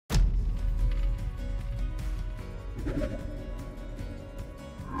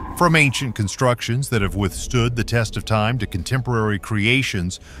From ancient constructions that have withstood the test of time to contemporary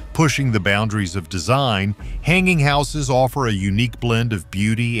creations pushing the boundaries of design, hanging houses offer a unique blend of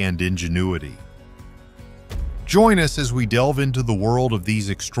beauty and ingenuity. Join us as we delve into the world of these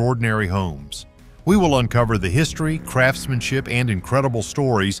extraordinary homes. We will uncover the history, craftsmanship, and incredible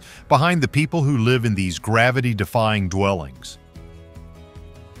stories behind the people who live in these gravity-defying dwellings.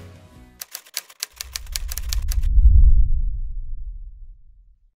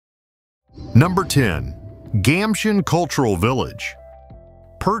 Number 10. Gamcheon Cultural Village.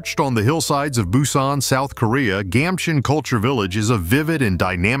 Perched on the hillsides of Busan, South Korea, Gamcheon Culture Village is a vivid and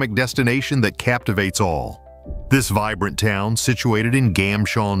dynamic destination that captivates all. This vibrant town, situated in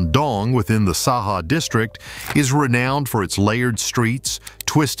Gamcheon-dong within the Saha district, is renowned for its layered streets,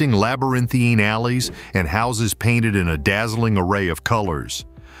 twisting labyrinthine alleys, and houses painted in a dazzling array of colors.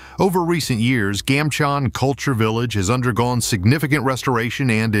 Over recent years, Gamcheon Culture Village has undergone significant restoration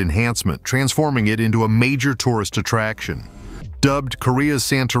and enhancement, transforming it into a major tourist attraction. Dubbed Korea's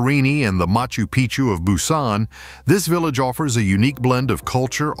Santorini and the Machu Picchu of Busan, this village offers a unique blend of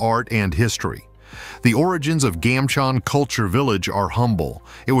culture, art, and history. The origins of Gamcheon Culture Village are humble.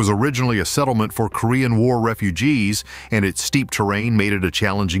 It was originally a settlement for Korean War refugees, and its steep terrain made it a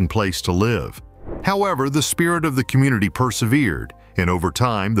challenging place to live. However, the spirit of the community persevered, and over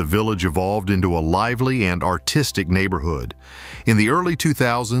time, the village evolved into a lively and artistic neighborhood. In the early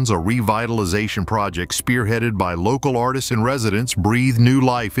 2000s, a revitalization project spearheaded by local artists and residents breathed new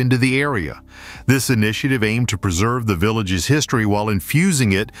life into the area. This initiative aimed to preserve the village's history while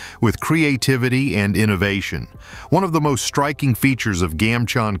infusing it with creativity and innovation. One of the most striking features of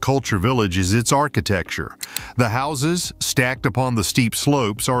Gamcheon Culture Village is its architecture. The houses, stacked upon the steep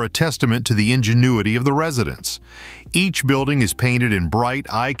slopes, are a testament to the ingenuity of the residents. Each building is painted in bright,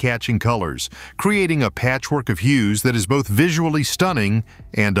 eye-catching colors, creating a patchwork of hues that is both visually stunning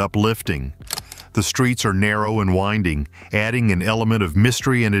and uplifting. The streets are narrow and winding, adding an element of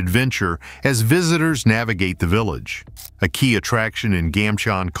mystery and adventure as visitors navigate the village. A key attraction in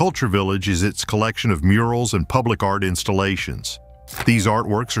Gamcheon Culture Village is its collection of murals and public art installations. These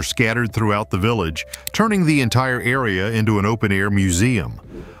artworks are scattered throughout the village, turning the entire area into an open-air museum.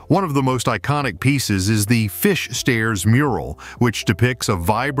 One of the most iconic pieces is the Fish Stairs mural, which depicts a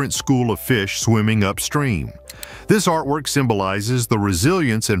vibrant school of fish swimming upstream. This artwork symbolizes the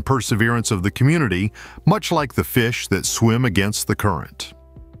resilience and perseverance of the community, much like the fish that swim against the current.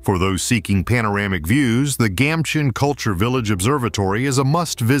 For those seeking panoramic views, the Gamcheon Culture Village Observatory is a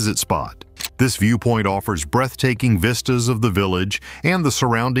must-visit spot. This viewpoint offers breathtaking vistas of the village and the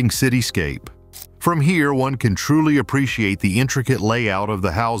surrounding cityscape. From here, one can truly appreciate the intricate layout of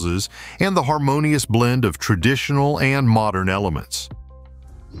the houses and the harmonious blend of traditional and modern elements.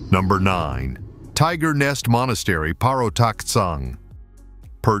 Number 9. Tiger Nest Monastery, Parotaktsang.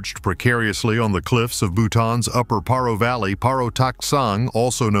 Perched precariously on the cliffs of Bhutan's Upper Paro Valley, Parotaktsang,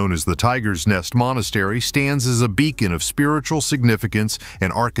 also known as the Tiger's Nest Monastery, stands as a beacon of spiritual significance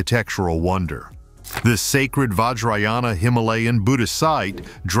and architectural wonder. This sacred Vajrayana Himalayan Buddhist site,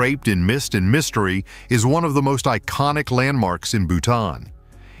 draped in mist and mystery, is one of the most iconic landmarks in Bhutan.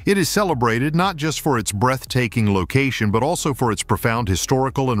 It is celebrated not just for its breathtaking location, but also for its profound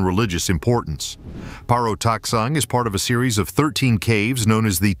historical and religious importance. Parotaktsang is part of a series of 13 caves known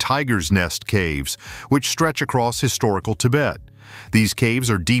as the Tiger's Nest Caves, which stretch across historical Tibet. These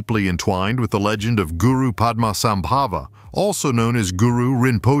caves are deeply entwined with the legend of Guru Padmasambhava, also known as Guru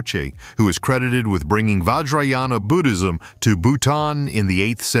Rinpoche, who is credited with bringing Vajrayana Buddhism to Bhutan in the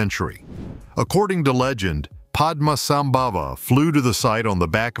 8th century. According to legend, Padmasambhava flew to the site on the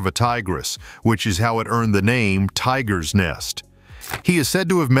back of a tigress, which is how it earned the name Tiger's Nest. He is said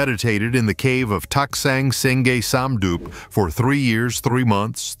to have meditated in the cave of Taksang Senge Samdup for 3 years, 3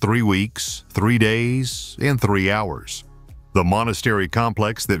 months, 3 weeks, 3 days, and 3 hours. The monastery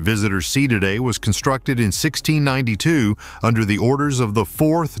complex that visitors see today was constructed in 1692 under the orders of the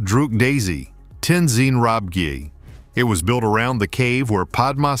 4th Druk Desi, Tenzin Rabgye. It was built around the cave where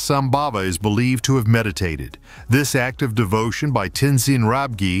Padmasambhava is believed to have meditated. This act of devotion by Tenzin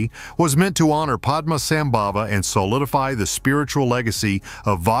Rabgye was meant to honor Padmasambhava and solidify the spiritual legacy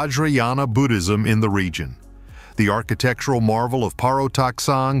of Vajrayana Buddhism in the region. The architectural marvel of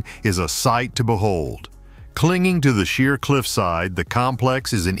Parotaktsang is a sight to behold. Clinging to the sheer cliffside, the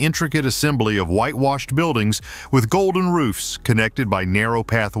complex is an intricate assembly of whitewashed buildings with golden roofs connected by narrow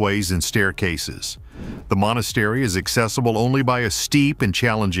pathways and staircases. The monastery is accessible only by a steep and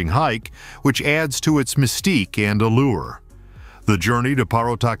challenging hike, which adds to its mystique and allure. The journey to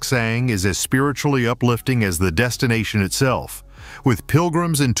Parotaktsang is as spiritually uplifting as the destination itself, with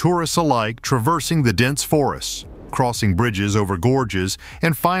pilgrims and tourists alike traversing the dense forests. crossing bridges over gorges,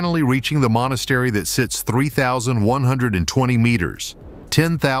 and finally reaching the monastery that sits 3,120 meters,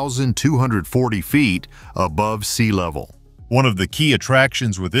 10,240 feet above sea level. One of the key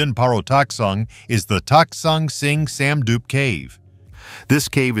attractions within Parotaksang is the Taksang Sing Samdup Cave. This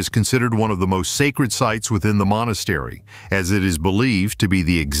cave is considered one of the most sacred sites within the monastery, as it is believed to be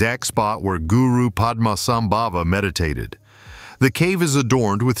the exact spot where Guru Padmasambhava meditated. The cave is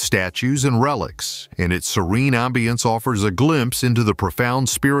adorned with statues and relics, and its serene ambience offers a glimpse into the profound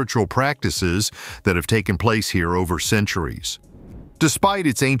spiritual practices that have taken place here over centuries. Despite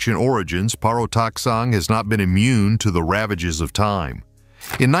its ancient origins, Parotaksang has not been immune to the ravages of time.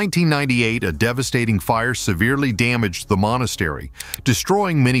 In 1998, a devastating fire severely damaged the monastery,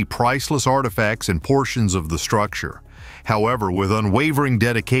 destroying many priceless artifacts and portions of the structure. However, with unwavering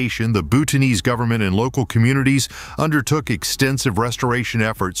dedication, the Bhutanese government and local communities undertook extensive restoration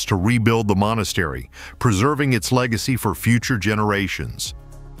efforts to rebuild the monastery, preserving its legacy for future generations.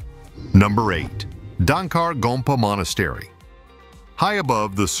 Number 8. Dankar Gompa Monastery. High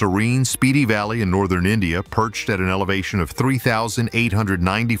above the serene Spiti Valley in northern India, perched at an elevation of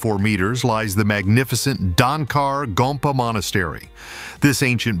 3,894 meters, lies the magnificent Dankar Gompa Monastery. This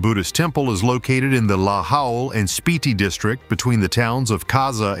ancient Buddhist temple is located in the Lahaul and Spiti district between the towns of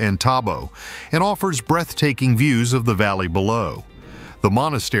Kaza and Tabo, and offers breathtaking views of the valley below. The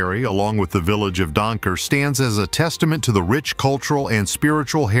monastery, along with the village of Dankar, stands as a testament to the rich cultural and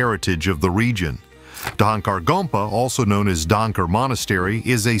spiritual heritage of the region. Dankar Gompa, also known as Dankar Monastery,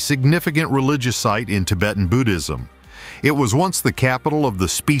 is a significant religious site in Tibetan Buddhism. It was once the capital of the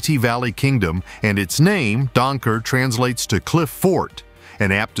Spiti Valley Kingdom, and its name, Dankar, translates to cliff fort,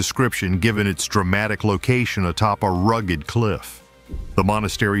 an apt description given its dramatic location atop a rugged cliff. The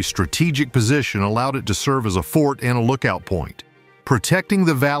monastery's strategic position allowed it to serve as a fort and a lookout point, protecting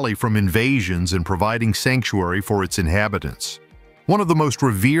the valley from invasions and providing sanctuary for its inhabitants. One of the most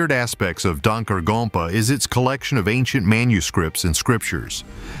revered aspects of Dankar Gompa is its collection of ancient manuscripts and scriptures.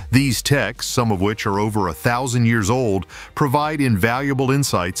 These texts, some of which are over 1,000 years old, provide invaluable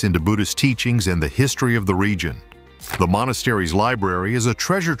insights into Buddhist teachings and the history of the region. The monastery's library is a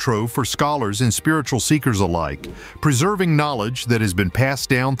treasure trove for scholars and spiritual seekers alike, preserving knowledge that has been passed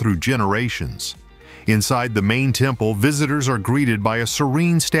down through generations. Inside the main temple, visitors are greeted by a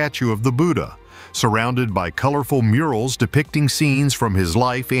serene statue of the Buddha, surrounded by colorful murals depicting scenes from his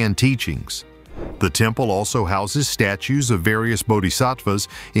life and teachings. The temple also houses statues of various bodhisattvas,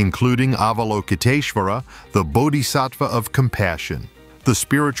 including Avalokiteshvara, the bodhisattva of compassion. The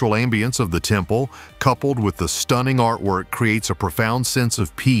spiritual ambience of the temple, coupled with the stunning artwork, creates a profound sense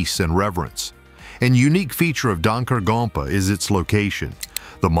of peace and reverence. A unique feature of Dankar Gompa is its location.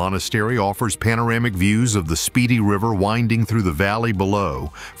 The monastery offers panoramic views of the Spiti River winding through the valley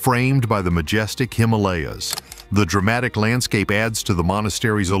below, framed by the majestic Himalayas. The dramatic landscape adds to the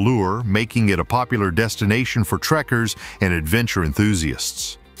monastery's allure, making it a popular destination for trekkers and adventure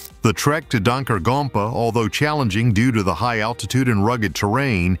enthusiasts. The trek to Dankar Gompa, although challenging due to the high altitude and rugged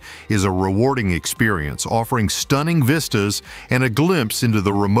terrain, is a rewarding experience, offering stunning vistas and a glimpse into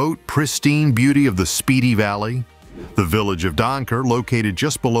the remote, pristine beauty of the Spiti Valley. The village of Dankar, located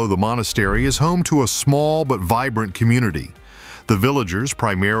just below the monastery, is home to a small but vibrant community. The villagers,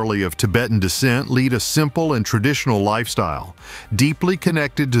 primarily of Tibetan descent, lead a simple and traditional lifestyle, deeply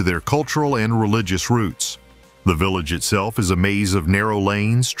connected to their cultural and religious roots. The village itself is a maze of narrow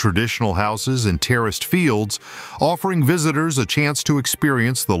lanes, traditional houses, and terraced fields, offering visitors a chance to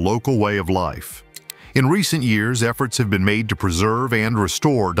experience the local way of life. In recent years, efforts have been made to preserve and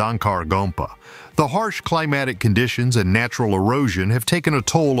restore Dankar Gompa. The harsh climatic conditions and natural erosion have taken a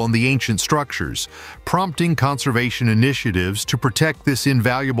toll on the ancient structures, prompting conservation initiatives to protect this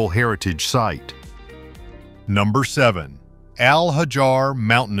invaluable heritage site. Number 7. Al-Hajar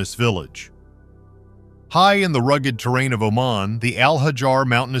Mountainous Village. High in the rugged terrain of Oman, the Al-Hajar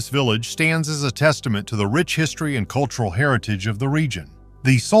Mountainous Village stands as a testament to the rich history and cultural heritage of the region.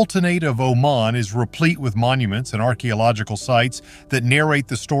 The Sultanate of Oman is replete with monuments and archaeological sites that narrate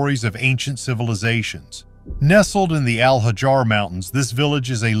the stories of ancient civilizations. Nestled in the Al-Hajar Mountains, this village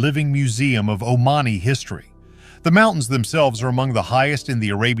is a living museum of Omani history. The mountains themselves are among the highest in the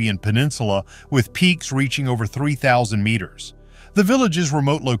Arabian Peninsula, with peaks reaching over 3,000 meters. The village's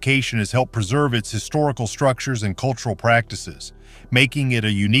remote location has helped preserve its historical structures and cultural practices, making it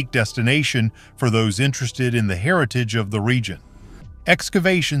a unique destination for those interested in the heritage of the region.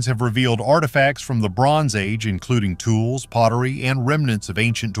 Excavations have revealed artifacts from the Bronze Age, including tools, pottery, and remnants of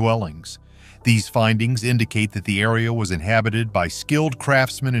ancient dwellings. These findings indicate that the area was inhabited by skilled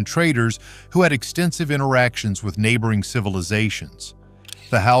craftsmen and traders who had extensive interactions with neighboring civilizations.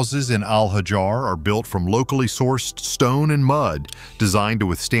 The houses in Al-Hajar are built from locally sourced stone and mud, designed to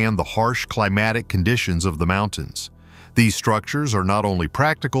withstand the harsh climatic conditions of the mountains. These structures are not only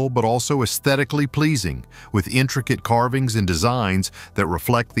practical but also aesthetically pleasing, with intricate carvings and designs that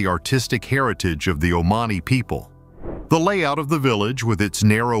reflect the artistic heritage of the Omani people. The layout of the village, with its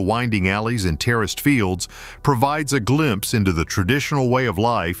narrow winding alleys and terraced fields, provides a glimpse into the traditional way of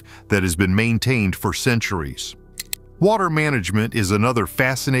life that has been maintained for centuries. Water management is another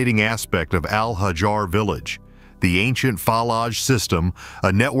fascinating aspect of Al-Hajar village. The ancient Falaj system,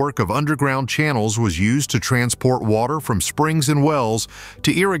 a network of underground channels, was used to transport water from springs and wells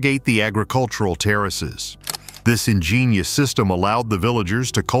to irrigate the agricultural terraces. This ingenious system allowed the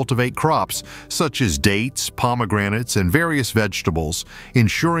villagers to cultivate crops such as dates, pomegranates, and various vegetables,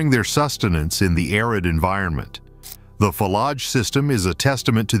 ensuring their sustenance in the arid environment. The Falaj system is a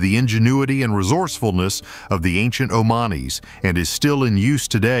testament to the ingenuity and resourcefulness of the ancient Omanis and is still in use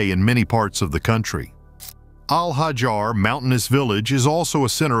today in many parts of the country. Al-Hajar Mountainous Village is also a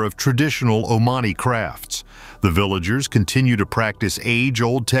center of traditional Omani crafts. The villagers continue to practice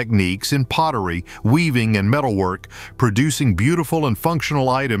age-old techniques in pottery, weaving, and metalwork, producing beautiful and functional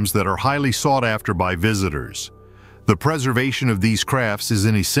items that are highly sought after by visitors. The preservation of these crafts is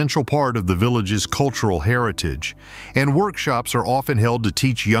an essential part of the village's cultural heritage, and workshops are often held to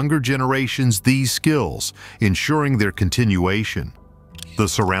teach younger generations these skills, ensuring their continuation. The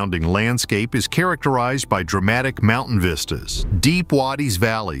surrounding landscape is characterized by dramatic mountain vistas, deep wadis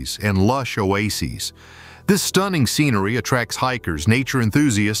valleys, and lush oases. This stunning scenery attracts hikers, nature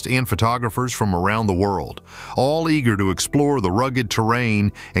enthusiasts, and photographers from around the world, all eager to explore the rugged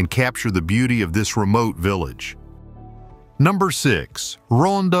terrain and capture the beauty of this remote village. Number 6.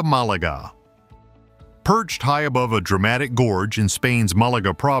 Ronda, Malaga. Perched high above a dramatic gorge in Spain's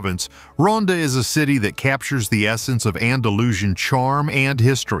Malaga province, Ronda is a city that captures the essence of Andalusian charm and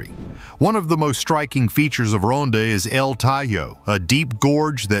history. One of the most striking features of Ronda is El Tajo, a deep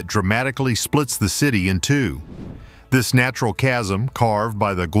gorge that dramatically splits the city in two. This natural chasm, carved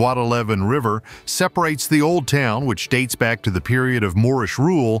by the Guadalquivir River, separates the old town, which dates back to the period of Moorish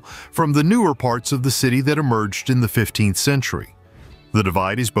rule, from the newer parts of the city that emerged in the 15th century. The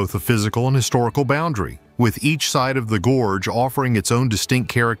divide is both a physical and historical boundary, with each side of the gorge offering its own distinct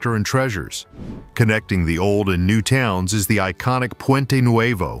character and treasures. Connecting the old and new towns is the iconic Puente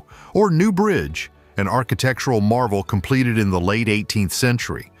Nuevo, or New Bridge, an architectural marvel completed in the late 18th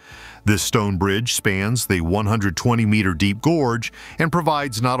century. This stone bridge spans the 120-meter deep gorge and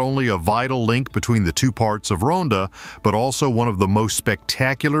provides not only a vital link between the two parts of Ronda, but also one of the most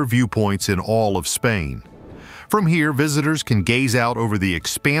spectacular viewpoints in all of Spain. From here, visitors can gaze out over the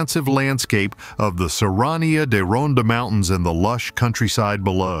expansive landscape of the Serranía de Ronda Mountains and the lush countryside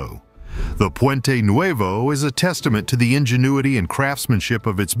below. The Puente Nuevo is a testament to the ingenuity and craftsmanship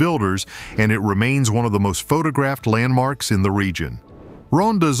of its builders, and it remains one of the most photographed landmarks in the region.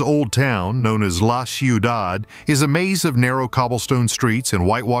 Ronda's old town, known as La Ciudad, is a maze of narrow cobblestone streets and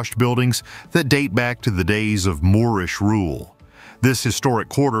whitewashed buildings that date back to the days of Moorish rule. This historic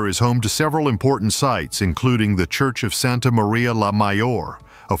quarter is home to several important sites, including the Church of Santa Maria la Mayor,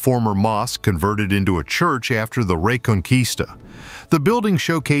 a former mosque converted into a church after the Reconquista. The building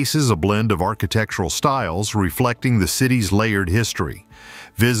showcases a blend of architectural styles reflecting the city's layered history.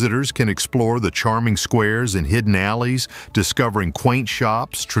 Visitors can explore the charming squares and hidden alleys, discovering quaint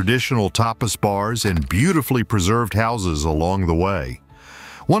shops, traditional tapas bars, and beautifully preserved houses along the way.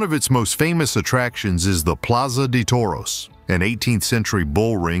 One of its most famous attractions is the Plaza de Toros, an 18th century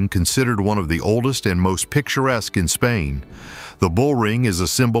bull ring considered one of the oldest and most picturesque in Spain. The bull ring is a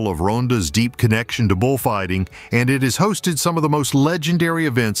symbol of Ronda's deep connection to bullfighting, and it has hosted some of the most legendary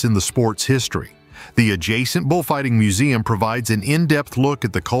events in the sport's history. The adjacent bullfighting museum provides an in-depth look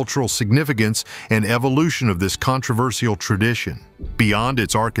at the cultural significance and evolution of this controversial tradition. Beyond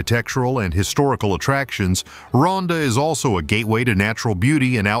its architectural and historical attractions, Ronda is also a gateway to natural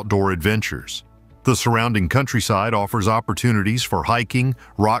beauty and outdoor adventures. The surrounding countryside offers opportunities for hiking,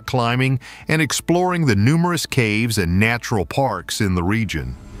 rock climbing, and exploring the numerous caves and natural parks in the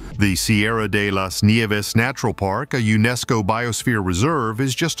region. The Sierra de las Nieves Natural Park, a UNESCO Biosphere Reserve,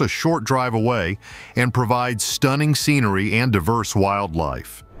 is just a short drive away and provides stunning scenery and diverse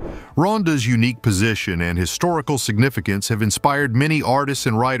wildlife. Ronda's unique position and historical significance have inspired many artists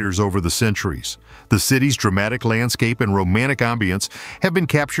and writers over the centuries. The city's dramatic landscape and romantic ambience have been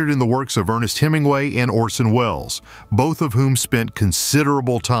captured in the works of Ernest Hemingway and Orson Welles, both of whom spent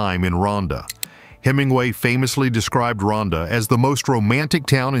considerable time in Ronda. Hemingway famously described Ronda as the most romantic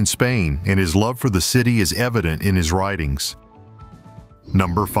town in Spain, and his love for the city is evident in his writings.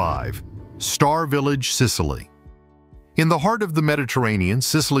 Number 5. Star Village, Sicily. In the heart of the Mediterranean,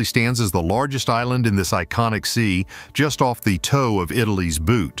 Sicily stands as the largest island in this iconic sea, just off the toe of Italy's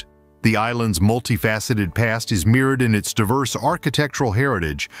boot. The island's multifaceted past is mirrored in its diverse architectural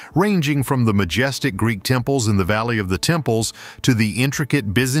heritage, ranging from the majestic Greek temples in the Valley of the Temples to the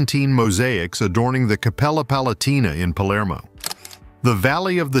intricate Byzantine mosaics adorning the Cappella Palatina in Palermo. The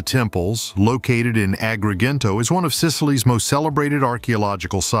Valley of the Temples, located in Agrigento, is one of Sicily's most celebrated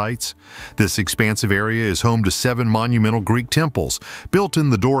archaeological sites. This expansive area is home to 7 monumental Greek temples, built in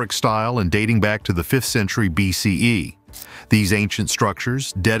the Doric style and dating back to the 5th century BCE. These ancient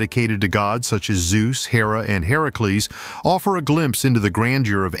structures, dedicated to gods such as Zeus, Hera, and Heracles, offer a glimpse into the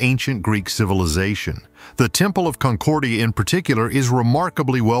grandeur of ancient Greek civilization. The Temple of Concordia in particular is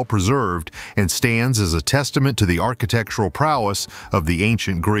remarkably well preserved and stands as a testament to the architectural prowess of the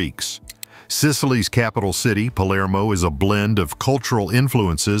ancient Greeks. Sicily's capital city, Palermo, is a blend of cultural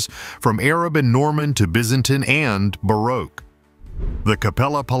influences from Arab and Norman to Byzantine and Baroque. The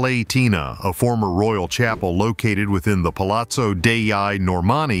Cappella Palatina, a former royal chapel located within the Palazzo dei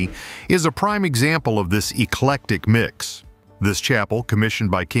Normanni, is a prime example of this eclectic mix. This chapel,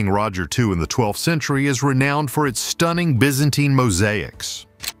 commissioned by King Roger II in the 12th century, is renowned for its stunning Byzantine mosaics.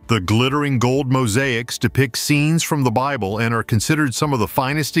 The glittering gold mosaics depict scenes from the Bible and are considered some of the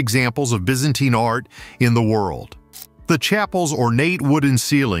finest examples of Byzantine art in the world. The chapel's ornate wooden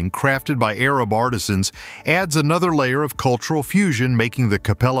ceiling, crafted by Arab artisans, adds another layer of cultural fusion, making the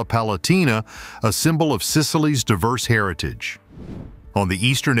Cappella Palatina a symbol of Sicily's diverse heritage. On the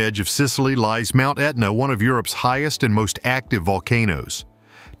eastern edge of Sicily lies Mount Etna, one of Europe's highest and most active volcanoes.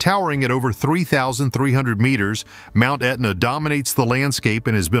 Towering at over 3,300 meters, Mount Etna dominates the landscape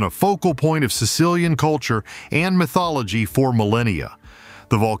and has been a focal point of Sicilian culture and mythology for millennia.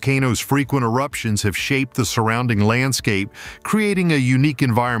 The volcano's frequent eruptions have shaped the surrounding landscape, creating a unique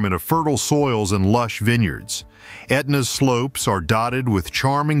environment of fertile soils and lush vineyards. Etna's slopes are dotted with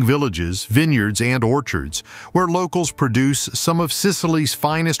charming villages, vineyards, and orchards, where locals produce some of Sicily's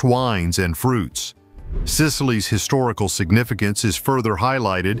finest wines and fruits. Sicily's historical significance is further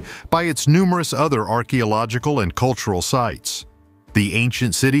highlighted by its numerous other archaeological and cultural sites. The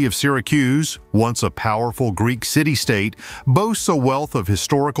ancient city of Syracuse, once a powerful Greek city-state, boasts a wealth of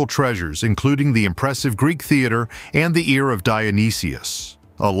historical treasures, including the impressive Greek theater and the Ear of Dionysius,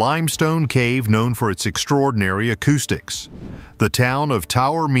 a limestone cave known for its extraordinary acoustics. The town of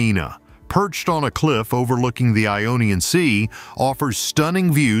Taormina, perched on a cliff overlooking the Ionian Sea, offers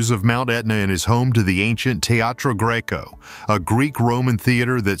stunning views of Mount Etna and is home to the ancient Teatro Greco, a Greek-Roman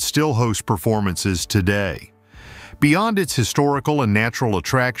theater that still hosts performances today. Beyond its historical and natural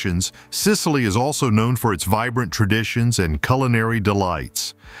attractions, Sicily is also known for its vibrant traditions and culinary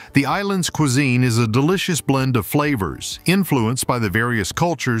delights. The island's cuisine is a delicious blend of flavors, influenced by the various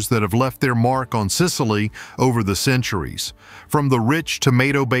cultures that have left their mark on Sicily over the centuries. From the rich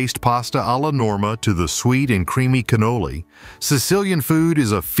tomato-based pasta alla norma to the sweet and creamy cannoli, Sicilian food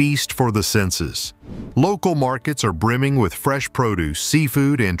is a feast for the senses. Local markets are brimming with fresh produce,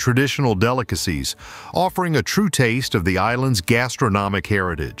 seafood, and traditional delicacies, offering a true taste of the island's gastronomic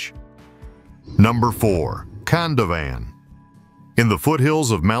heritage. Number 4. Khandovan. In the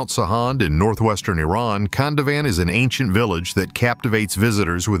foothills of Mount Sahand in northwestern Iran, Khandovan is an ancient village that captivates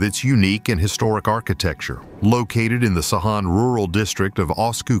visitors with its unique and historic architecture. Located in the Sahand rural district of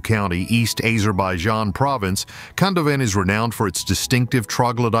Osku County, East Azerbaijan province, Khandovan is renowned for its distinctive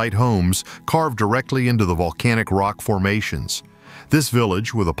troglodyte homes carved directly into the volcanic rock formations. This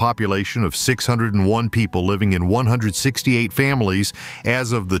village, with a population of 601 people living in 168 families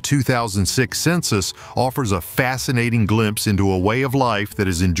as of the 2006 census, offers a fascinating glimpse into a way of life that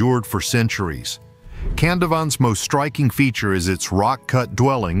has endured for centuries. Khandovan's most striking feature is its rock-cut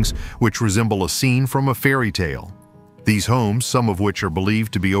dwellings, which resemble a scene from a fairy tale. These homes, some of which are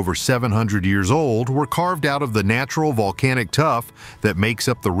believed to be over 700 years old, were carved out of the natural volcanic tuff that makes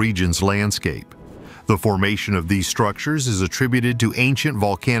up the region's landscape. The formation of these structures is attributed to ancient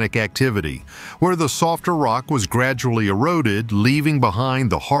volcanic activity, where the softer rock was gradually eroded, leaving behind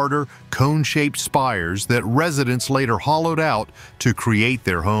the harder, cone-shaped spires that residents later hollowed out to create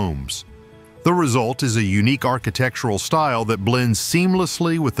their homes. The result is a unique architectural style that blends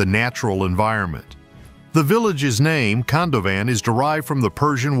seamlessly with the natural environment. The village's name, Khandovan, is derived from the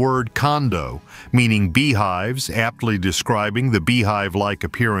Persian word khando, meaning beehives, aptly describing the beehive-like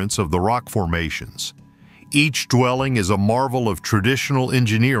appearance of the rock formations. Each dwelling is a marvel of traditional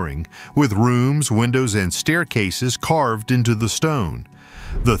engineering, with rooms, windows, and staircases carved into the stone.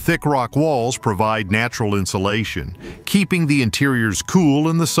 The thick rock walls provide natural insulation, keeping the interiors cool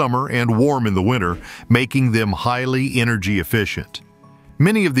in the summer and warm in the winter, making them highly energy efficient.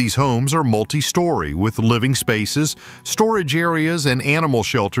 Many of these homes are multi-story with living spaces, storage areas, and animal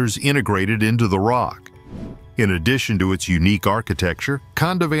shelters integrated into the rock. In addition to its unique architecture,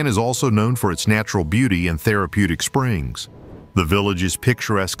 Kondovan is also known for its natural beauty and therapeutic springs. The village's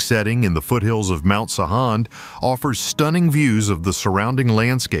picturesque setting in the foothills of Mount Sahand offers stunning views of the surrounding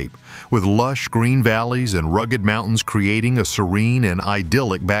landscape, with lush green valleys and rugged mountains creating a serene and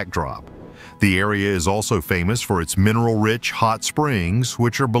idyllic backdrop. The area is also famous for its mineral-rich hot springs,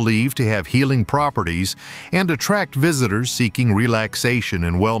 which are believed to have healing properties and attract visitors seeking relaxation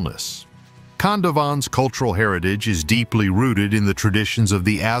and wellness. Kondovan's cultural heritage is deeply rooted in the traditions of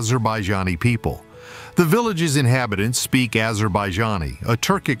the Azerbaijani people. The village's inhabitants speak Azerbaijani, a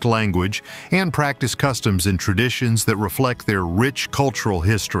Turkic language, and practice customs and traditions that reflect their rich cultural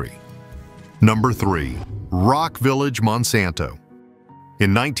history. Number 3. Rock Village, Monsanto.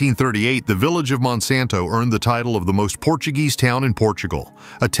 In 1938, the village of Monsanto earned the title of the most Portuguese town in Portugal,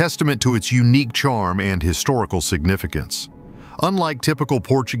 a testament to its unique charm and historical significance. Unlike typical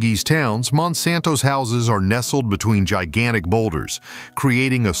Portuguese towns, Monsanto's houses are nestled between gigantic boulders,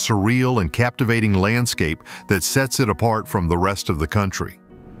 creating a surreal and captivating landscape that sets it apart from the rest of the country.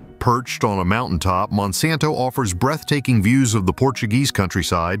 Perched on a mountaintop, Monsanto offers breathtaking views of the Portuguese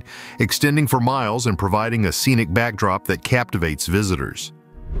countryside, extending for miles and providing a scenic backdrop that captivates visitors.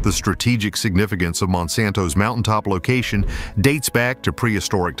 The strategic significance of Monsanto's mountaintop location dates back to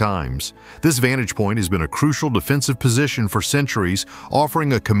prehistoric times. This vantage point has been a crucial defensive position for centuries,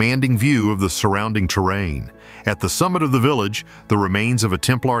 offering a commanding view of the surrounding terrain. At the summit of the village, the remains of a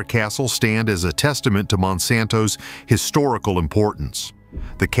Templar castle stand as a testament to Monsanto's historical importance.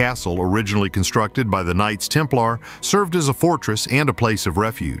 The castle, originally constructed by the Knights Templar, served as a fortress and a place of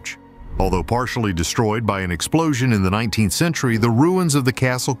refuge. Although partially destroyed by an explosion in the 19th century, the ruins of the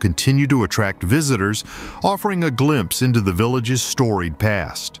castle continue to attract visitors, offering a glimpse into the village's storied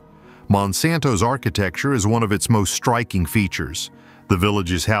past. Monsanto's architecture is one of its most striking features. The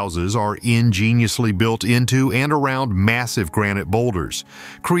village's houses are ingeniously built into and around massive granite boulders,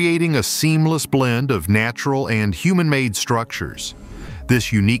 creating a seamless blend of natural and human-made structures.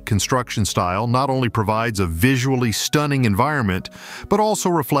 This unique construction style not only provides a visually stunning environment, but also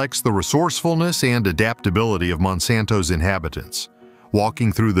reflects the resourcefulness and adaptability of Monsanto's inhabitants.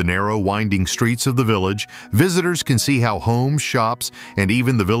 Walking through the narrow, winding streets of the village, visitors can see how homes, shops, and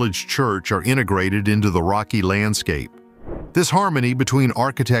even the village church are integrated into the rocky landscape. This harmony between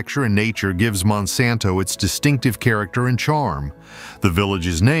architecture and nature gives Monsanto its distinctive character and charm. The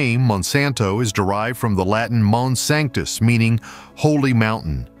village's name, Monsanto, is derived from the Latin Mons Sanctus, meaning holy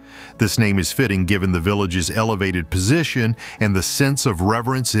mountain. This name is fitting given the village's elevated position and the sense of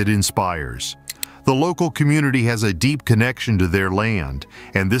reverence it inspires. The local community has a deep connection to their land,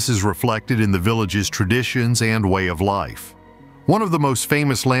 and this is reflected in the village's traditions and way of life. One of the most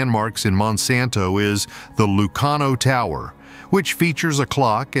famous landmarks in Monsanto is the Lucano Tower, which features a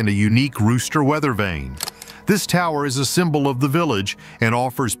clock and a unique rooster weather vane. This tower is a symbol of the village and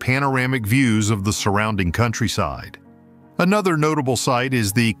offers panoramic views of the surrounding countryside. Another notable site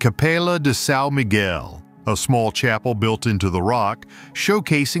is the Capela de São Miguel, a small chapel built into the rock,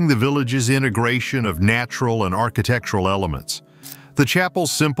 showcasing the village's integration of natural and architectural elements. The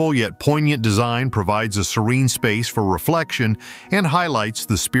chapel's simple yet poignant design provides a serene space for reflection and highlights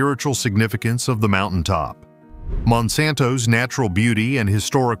the spiritual significance of the mountaintop. Monsanto's natural beauty and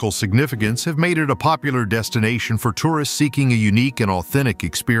historical significance have made it a popular destination for tourists seeking a unique and authentic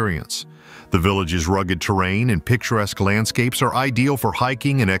experience. The village's rugged terrain and picturesque landscapes are ideal for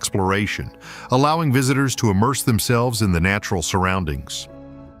hiking and exploration, allowing visitors to immerse themselves in the natural surroundings.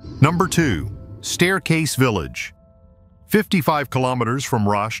 Number 2. Staircase Village. 55 kilometers from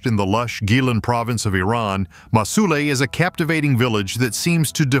Rasht in the lush Gilan province of Iran, Mosul is a captivating village that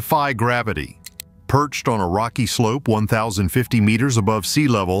seems to defy gravity. Perched on a rocky slope 1,050 meters above sea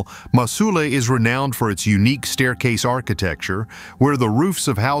level, Mosul is renowned for its unique staircase architecture, where the roofs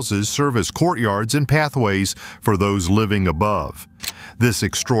of houses serve as courtyards and pathways for those living above. This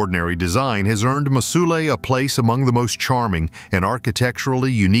extraordinary design has earned Mosul a place among the most charming and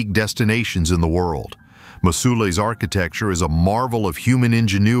architecturally unique destinations in the world. Mosul's architecture is a marvel of human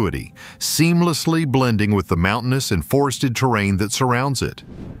ingenuity, seamlessly blending with the mountainous and forested terrain that surrounds it.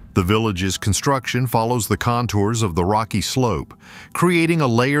 The village's construction follows the contours of the rocky slope, creating a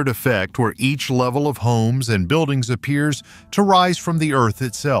layered effect where each level of homes and buildings appears to rise from the earth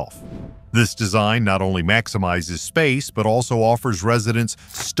itself. This design not only maximizes space, but also offers residents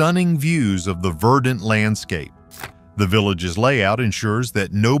stunning views of the verdant landscape. The village's layout ensures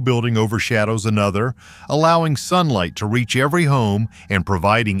that no building overshadows another, allowing sunlight to reach every home and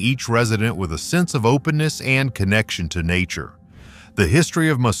providing each resident with a sense of openness and connection to nature. The history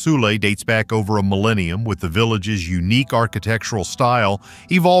of Masule dates back over a millennium, with the village's unique architectural style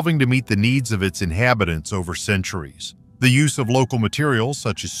evolving to meet the needs of its inhabitants over centuries. The use of local materials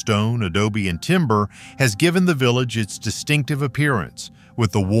such as stone, adobe, and timber has given the village its distinctive appearance,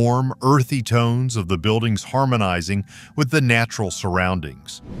 with the warm, earthy tones of the buildings harmonizing with the natural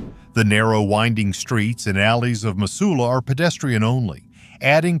surroundings. The narrow, winding streets and alleys of Masule are pedestrian-only,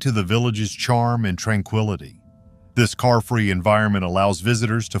 adding to the village's charm and tranquility. This car-free environment allows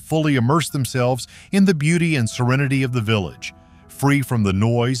visitors to fully immerse themselves in the beauty and serenity of the village, free from the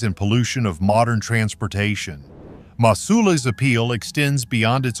noise and pollution of modern transportation. Masule's appeal extends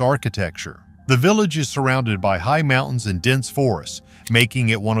beyond its architecture. The village is surrounded by high mountains and dense forests, making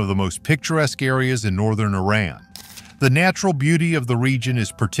it one of the most picturesque areas in northern Iran. The natural beauty of the region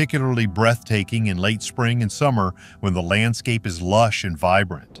is particularly breathtaking in late spring and summer when the landscape is lush and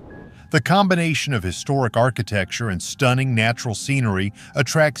vibrant. The combination of historic architecture and stunning natural scenery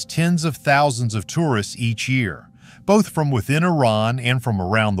attracts tens of thousands of tourists each year, both from within Iran and from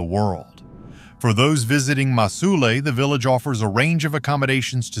around the world. For those visiting Masule, the village offers a range of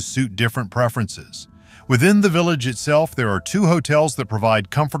accommodations to suit different preferences. Within the village itself, there are 2 hotels that provide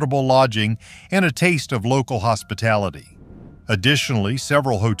comfortable lodging and a taste of local hospitality. Additionally,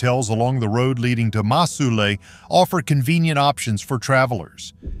 several hotels along the road leading to Masule offer convenient options for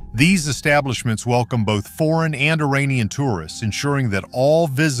travelers. These establishments welcome both foreign and Iranian tourists, ensuring that all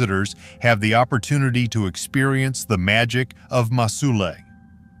visitors have the opportunity to experience the magic of Masule.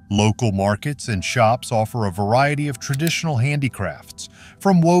 Local markets and shops offer a variety of traditional handicrafts,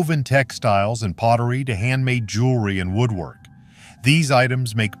 from woven textiles and pottery to handmade jewelry and woodwork. These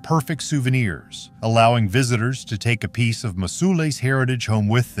items make perfect souvenirs, allowing visitors to take a piece of Masule's heritage home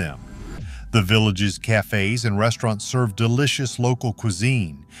with them. The village's cafes and restaurants serve delicious local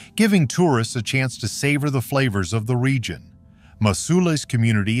cuisine, giving tourists a chance to savor the flavors of the region. Masule's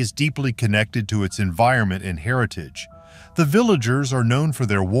community is deeply connected to its environment and heritage. The villagers are known for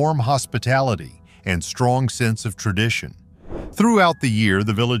their warm hospitality and strong sense of tradition. Throughout the year,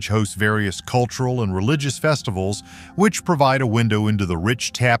 the village hosts various cultural and religious festivals, which provide a window into the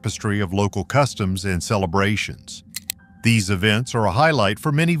rich tapestry of local customs and celebrations. These events are a highlight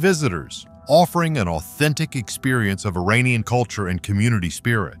for many visitors, offering an authentic experience of Iranian culture and community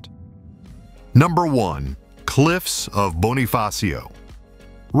spirit. Number 1. Cliffs of Bonifacio.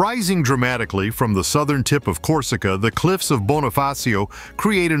 Rising dramatically from the southern tip of Corsica, the cliffs of Bonifacio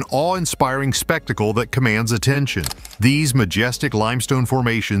create an awe-inspiring spectacle that commands attention. These majestic limestone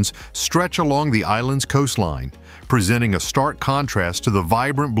formations stretch along the island's coastline, presenting a stark contrast to the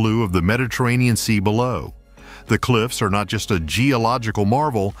vibrant blue of the Mediterranean Sea below. The cliffs are not just a geological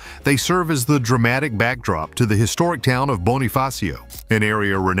marvel, they serve as the dramatic backdrop to the historic town of Bonifacio, an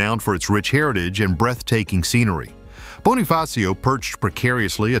area renowned for its rich heritage and breathtaking scenery. Bonifacio, perched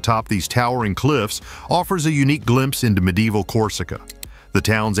precariously atop these towering cliffs, offers a unique glimpse into medieval Corsica. The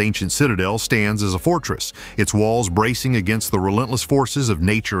town's ancient citadel stands as a fortress, its walls bracing against the relentless forces of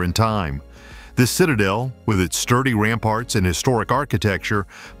nature and time. This citadel, with its sturdy ramparts and historic architecture,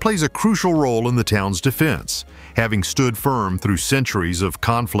 plays a crucial role in the town's defense, having stood firm through centuries of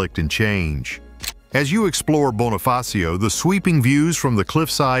conflict and change. As you explore Bonifacio, the sweeping views from the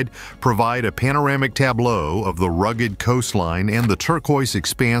cliffside provide a panoramic tableau of the rugged coastline and the turquoise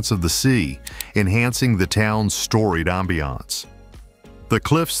expanse of the sea, enhancing the town's storied ambiance. The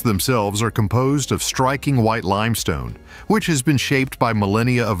cliffs themselves are composed of striking white limestone, which has been shaped by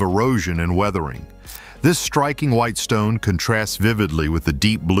millennia of erosion and weathering. This striking white stone contrasts vividly with the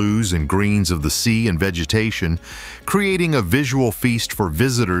deep blues and greens of the sea and vegetation, creating a visual feast for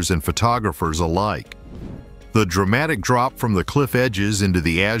visitors and photographers alike. The dramatic drop from the cliff edges into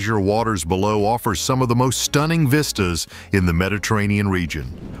the azure waters below offers some of the most stunning vistas in the Mediterranean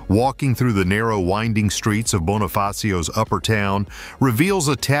region. Walking through the narrow, winding streets of Bonifacio's upper town reveals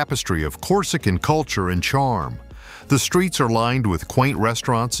a tapestry of Corsican culture and charm. The streets are lined with quaint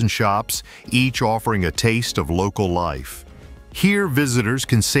restaurants and shops, each offering a taste of local life. Here, visitors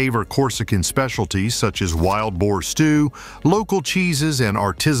can savor Corsican specialties such as wild boar stew, local cheeses, and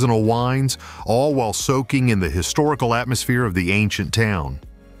artisanal wines, all while soaking in the historical atmosphere of the ancient town.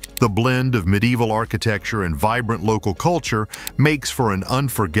 The blend of medieval architecture and vibrant local culture makes for an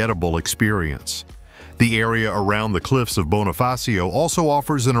unforgettable experience. The area around the cliffs of Bonifacio also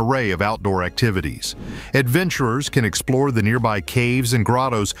offers an array of outdoor activities. Adventurers can explore the nearby caves and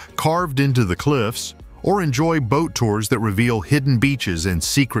grottos carved into the cliffs, or enjoy boat tours that reveal hidden beaches and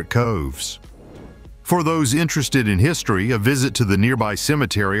secret coves. For those interested in history, a visit to the nearby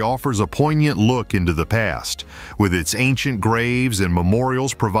cemetery offers a poignant look into the past, with its ancient graves and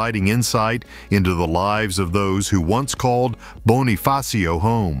memorials providing insight into the lives of those who once called Bonifacio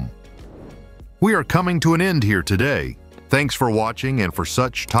home. We are coming to an end here today. Thanks for watching, and for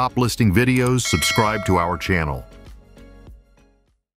such top listing videos, subscribe to our channel.